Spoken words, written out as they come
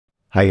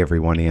Hi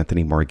everyone,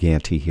 Anthony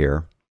Morganti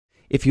here.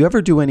 If you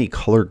ever do any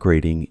color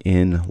grading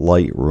in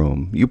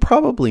Lightroom, you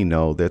probably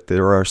know that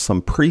there are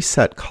some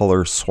preset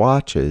color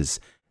swatches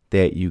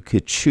that you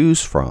could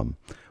choose from.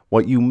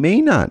 What you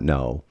may not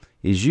know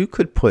is you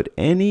could put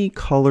any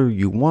color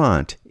you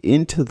want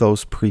into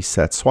those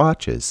preset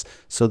swatches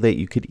so that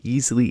you could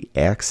easily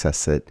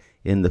access it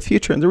in the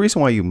future. And the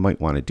reason why you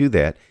might want to do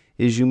that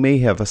is you may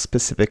have a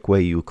specific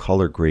way you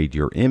color grade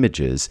your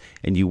images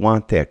and you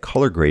want that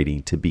color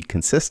grading to be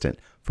consistent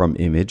from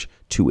image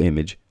to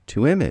image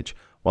to image.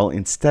 Well,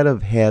 instead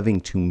of having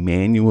to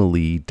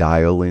manually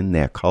dial in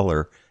that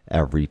color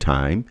every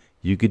time,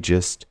 you could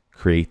just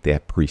create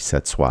that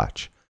preset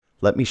swatch.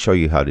 Let me show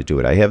you how to do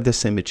it. I have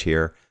this image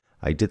here.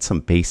 I did some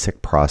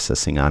basic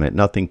processing on it,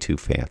 nothing too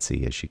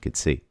fancy as you could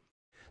see.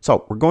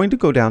 So we're going to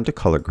go down to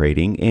color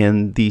grading,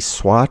 and the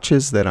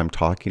swatches that I'm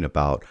talking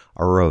about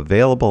are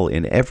available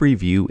in every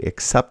view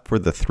except for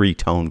the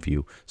three-tone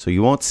view. So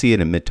you won't see it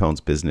in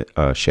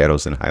midtones,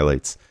 shadows, and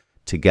highlights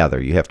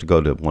together. You have to go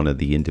to one of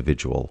the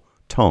individual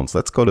tones.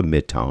 Let's go to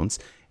midtones,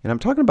 and I'm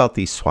talking about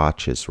these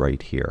swatches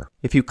right here.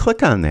 If you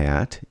click on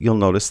that, you'll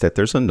notice that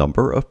there's a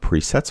number of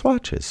preset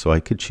swatches, so I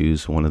could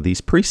choose one of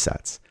these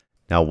presets.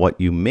 Now what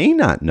you may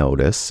not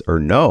notice or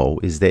know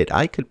is that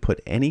I could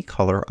put any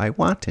color I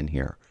want in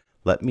here.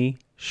 Let me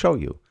show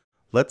you.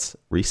 Let's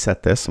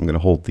reset this. I'm going to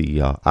hold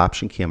the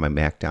Option key on my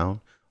Mac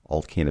down,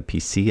 Alt key on a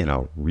PC, and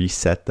I'll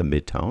reset the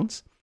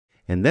midtones.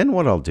 And then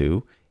what I'll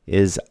do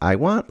is I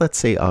want, let's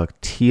say, a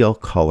teal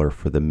color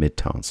for the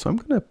midtones. So I'm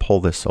going to pull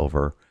this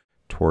over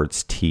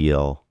towards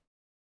teal,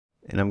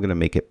 and I'm going to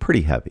make it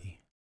pretty heavy.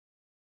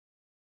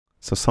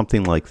 So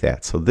something like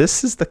that. So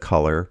this is the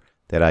color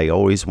that I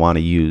always want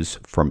to use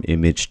from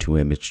image to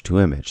image to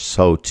image.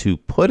 So to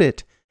put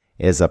it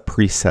as a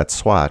preset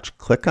swatch,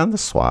 click on the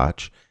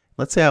swatch.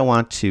 Let's say I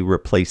want to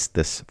replace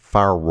this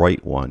far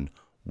right one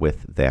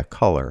with that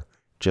color.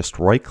 Just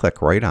right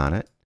click right on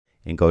it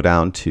and go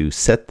down to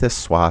set this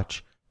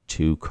swatch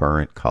to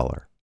current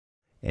color.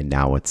 And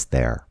now it's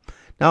there.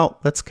 Now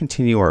let's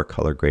continue our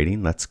color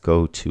grading. Let's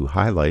go to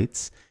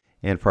highlights.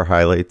 And for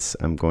highlights,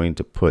 I'm going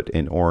to put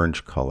an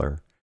orange color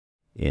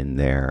in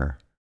there.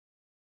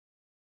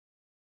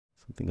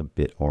 Something a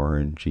bit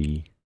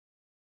orangey.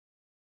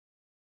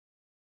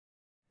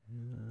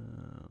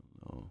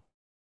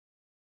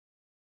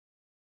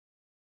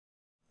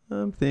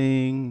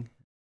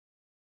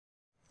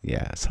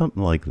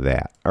 Something like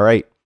that. All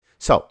right,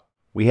 so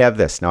we have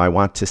this. Now I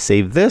want to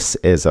save this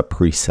as a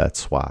preset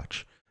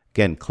swatch.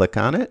 Again, click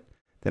on it,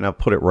 then I'll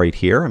put it right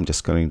here. I'm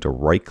just going to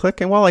right click,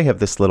 and while I have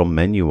this little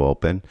menu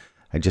open,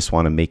 I just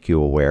want to make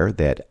you aware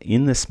that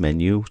in this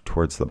menu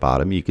towards the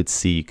bottom, you could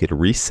see you could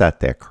reset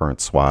that current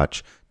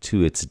swatch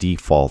to its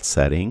default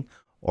setting,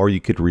 or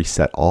you could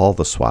reset all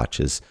the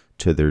swatches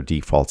to their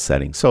default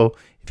setting. So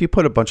if you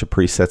put a bunch of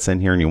presets in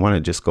here and you want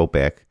to just go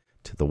back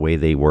to the way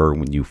they were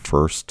when you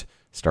first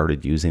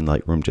started using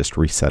Lightroom, just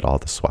reset all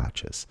the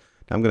swatches.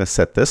 Now I'm going to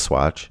set this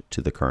swatch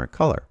to the current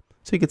color.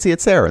 So you can see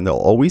it's there, and they'll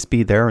always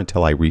be there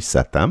until I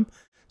reset them.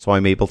 So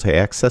I'm able to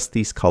access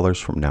these colors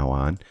from now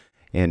on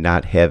and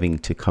not having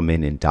to come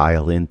in and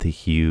dial in the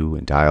hue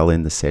and dial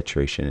in the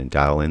saturation and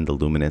dial in the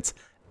luminance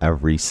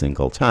every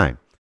single time.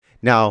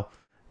 Now,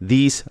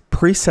 these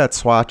preset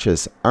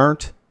swatches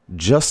aren't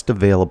just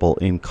available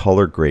in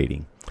color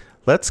grading.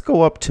 Let's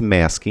go up to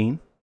masking.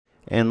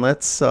 And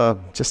let's,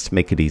 just to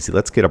make it easy,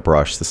 let's get a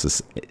brush.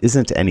 This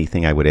isn't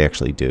anything I would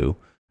actually do,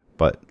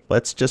 but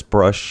let's just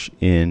brush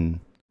in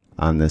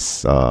on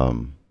this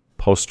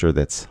poster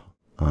that's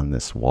on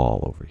this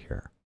wall over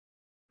here.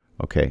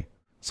 Okay,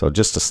 so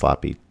just a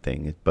sloppy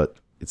thing, but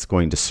it's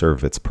going to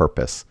serve its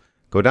purpose.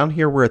 Go down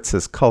here where it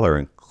says color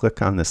and click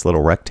on this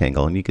little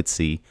rectangle, and you can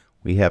see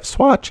we have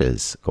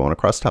swatches going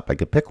across top. I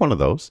could pick one of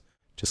those,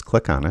 just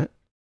click on it,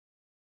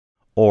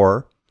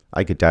 or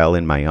I could dial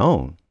in my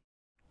own.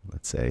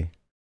 Let's say,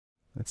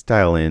 let's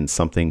dial in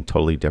something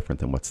totally different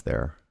than what's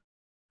there.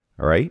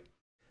 All right,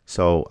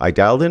 so I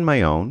dialed in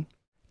my own.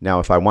 Now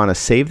if I want to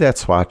save that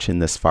swatch in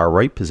this far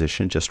right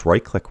position, just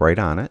right click right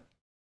on it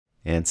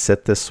and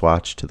set this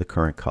swatch to the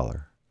current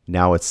color.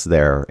 Now it's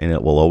there, and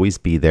it will always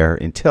be there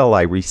until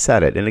I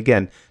reset it. And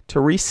again,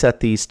 to reset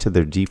these to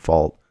their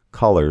default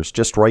colors,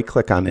 just right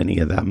click on any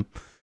of them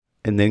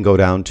and then go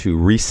down to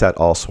reset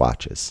all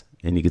swatches,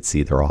 and you can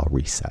see they're all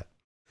reset.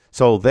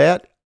 So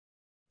that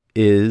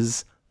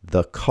is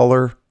the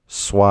color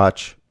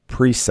swatch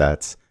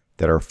presets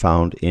that are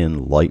found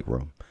in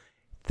Lightroom.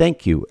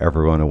 Thank you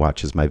everyone who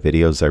watches my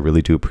videos. I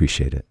really do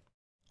appreciate it.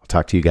 I'll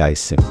talk to you guys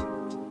soon.